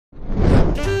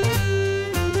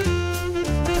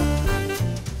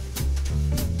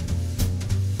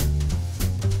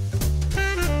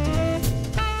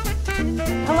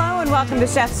welcome to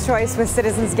Chef's Choice with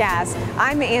Citizens Gas.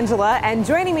 I'm Angela, and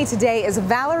joining me today is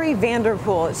Valerie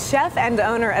Vanderpool, chef and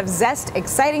owner of Zest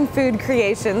Exciting Food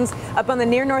Creations up on the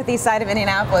near northeast side of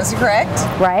Indianapolis, correct?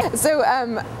 Right. So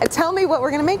tell me what we're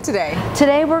going to make today.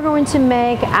 Today we're going to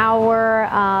make our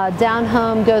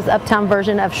Downhome Goes Uptown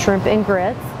version of shrimp and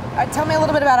grits. Tell me a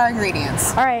little bit about our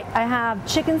ingredients. All right, I have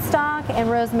chicken stock and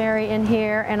rosemary in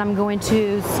here, and I'm going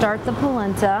to start the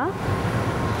polenta.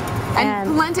 And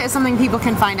polenta is something people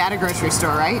can find at a grocery store,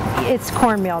 right? It's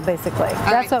cornmeal, basically.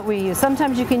 That's what we use.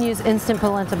 Sometimes you can use instant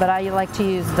polenta, but I like to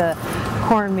use the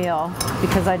cornmeal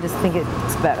because I just think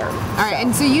it's better. All right,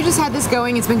 and so you just had this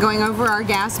going. It's been going over our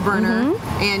gas burner,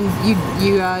 and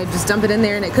you just dump it in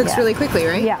there, and it cooks really quickly,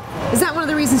 right? Yeah. Is that one of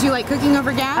the reasons you like cooking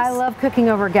over gas? I love cooking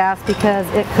over gas because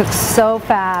it cooks so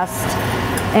fast.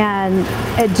 And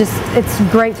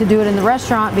it's great to do it in the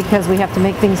restaurant because we have to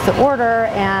make things to order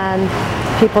and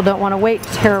people don't want to wait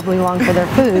terribly long for their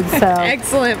food. So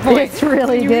excellent point. It's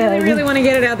really you good. You really want to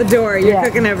get it out the door. You're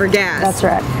cooking over gas. That's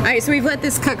right. All right, so we've let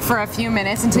this cook for a few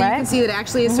minutes until you can see that it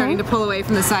actually is starting to pull away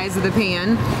from the sides of the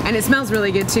pan, and it smells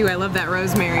really good too. I love that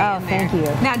rosemary in there. Thank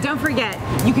you. Now, don't forget,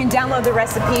 you can download the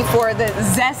recipe for the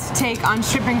Zest take on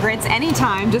shrimp and grits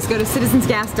anytime. Just go to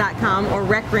citizensgas.com or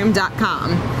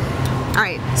recroom.com. All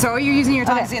right, so are you using your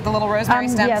tongs to get the little rosemary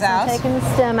stems yes, out? I'm taking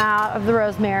the stem out of the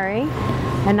rosemary,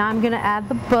 and now I'm going to add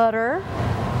the butter.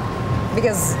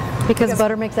 Because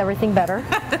butter makes everything better.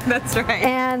 That's right.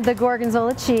 And the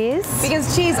gorgonzola cheese.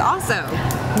 Because cheese also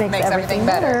makes everything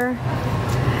better.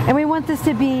 And we want this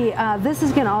to be, this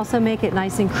is going to also make it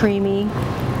nice and creamy,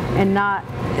 and not,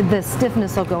 the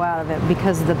stiffness will go out of it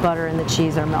because the butter and the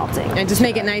cheese are melting. And just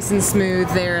make it nice and smooth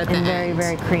there at the end. Very,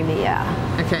 very creamy,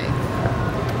 yeah. Okay.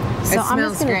 So I'm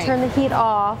just going to turn the heat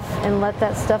off and let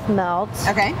that stuff melt.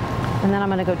 Okay. And then I'm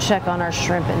going to go check on our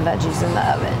shrimp and veggies in the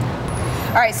oven.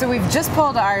 All right, so we've just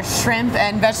pulled our shrimp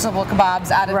and vegetable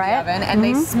kebabs out of the oven, and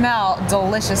they smell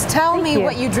delicious. Tell me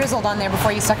what you drizzled on there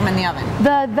before you stuck them in the oven.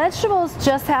 The vegetables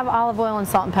just have olive oil and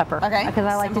salt and pepper. Okay. Because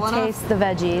I like to taste the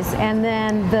veggies. And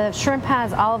then the shrimp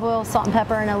has olive oil, salt and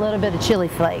pepper, and a little bit of chili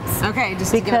flakes. Okay,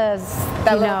 just because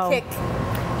that little kick.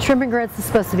 Shrimp and grits is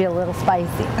supposed to be a little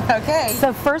spicy. Okay.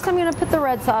 So first I'm going to put the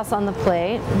red sauce on the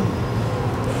plate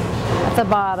at the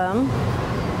bottom.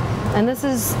 And this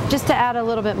is just to add a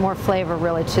little bit more flavor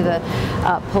really to the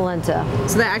polenta.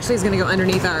 So that actually is going to go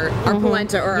underneath our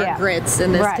polenta or our grits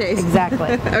in this case.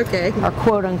 Exactly. Okay. Our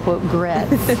quote unquote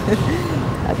grits.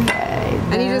 Okay.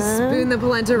 And you just spoon the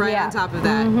polenta right on top of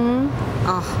that.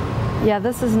 Oh. Yeah,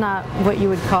 this is not what you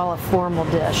would call a formal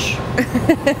dish.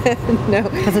 No.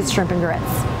 Because it's shrimp and grits.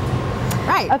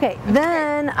 Right. Okay,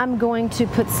 then I'm going to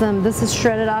put some, this is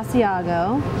shredded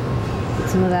Asiago. Put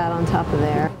some of that on top of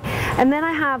there. And then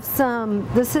I have some,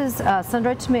 this is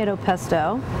sun-dried tomato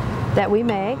pesto that we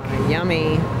make.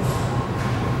 Yummy.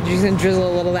 You're just going to drizzle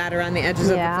a little of that around the edges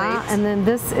of the plate? Yeah, and then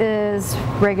this is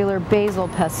regular basil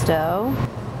pesto.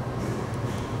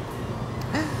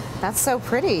 That's so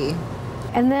pretty.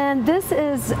 And then this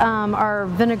is our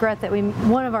vinaigrette that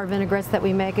one of our vinaigrettes that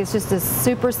we make. It's just a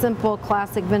super simple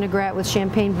classic vinaigrette with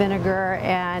champagne vinegar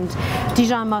and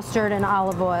Dijon mustard and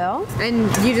olive oil. And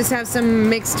you just have some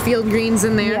mixed field greens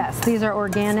in there? Yes, these are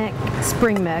organic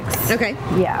spring mix. Okay.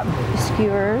 Yeah,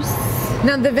 skewers.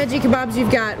 Now the veggie kebabs,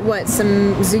 you've got what,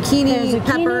 some zucchini,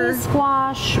 pepper?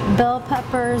 Squash, bell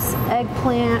peppers,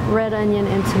 eggplant, red onion,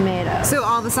 and tomato. So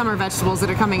all the summer vegetables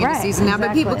that are coming into season now,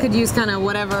 but people could use kind of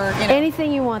whatever, you know.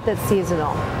 Anything you want that's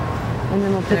seasonal. And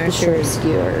then we'll put the sugar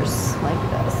skewers like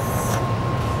this.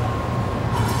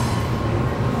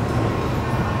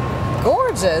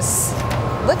 Gorgeous.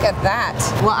 Look at that.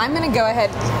 Well, I'm going to go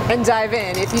ahead and dive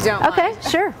in if you don't mind. Okay,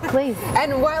 sure, please.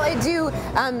 And while I do,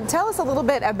 tell us a little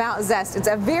bit about Zest. It's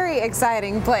a very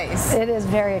exciting place. It is a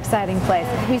very exciting place.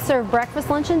 We serve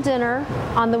breakfast, lunch, and dinner.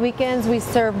 On the weekends, we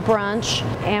serve brunch,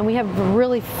 and we have a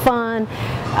really fun,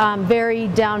 very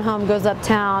down-home, goes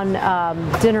uptown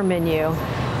dinner menu.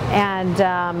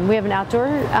 And we have an outdoor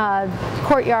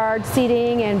courtyard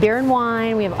seating and beer and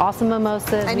wine. We have awesome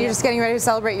mimosas. And you're just getting ready to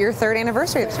celebrate your 3rd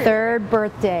anniversary. 3rd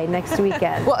birthday next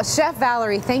weekend. Well, Chef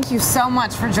Valerie, thank you so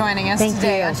much for joining us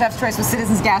today on Chef's Choice with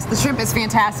Citizens Gas. The shrimp is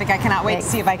fantastic. I cannot wait to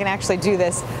see if I can actually do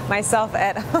this myself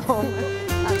at home.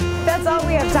 That's all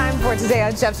we have time for today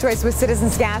on Chef's Choice with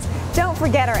Citizens Gas. Don't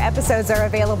forget our episodes are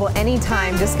available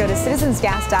anytime. Just go to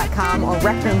citizensgas.com or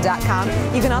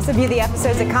recroom.com. You can also view the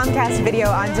episodes at Comcast Video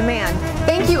on Demand.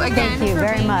 Thank you again for being here,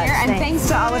 and thanks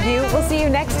to all of you. We'll see you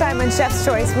next time on Chef's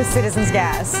Choice with Citizens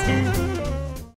Gas.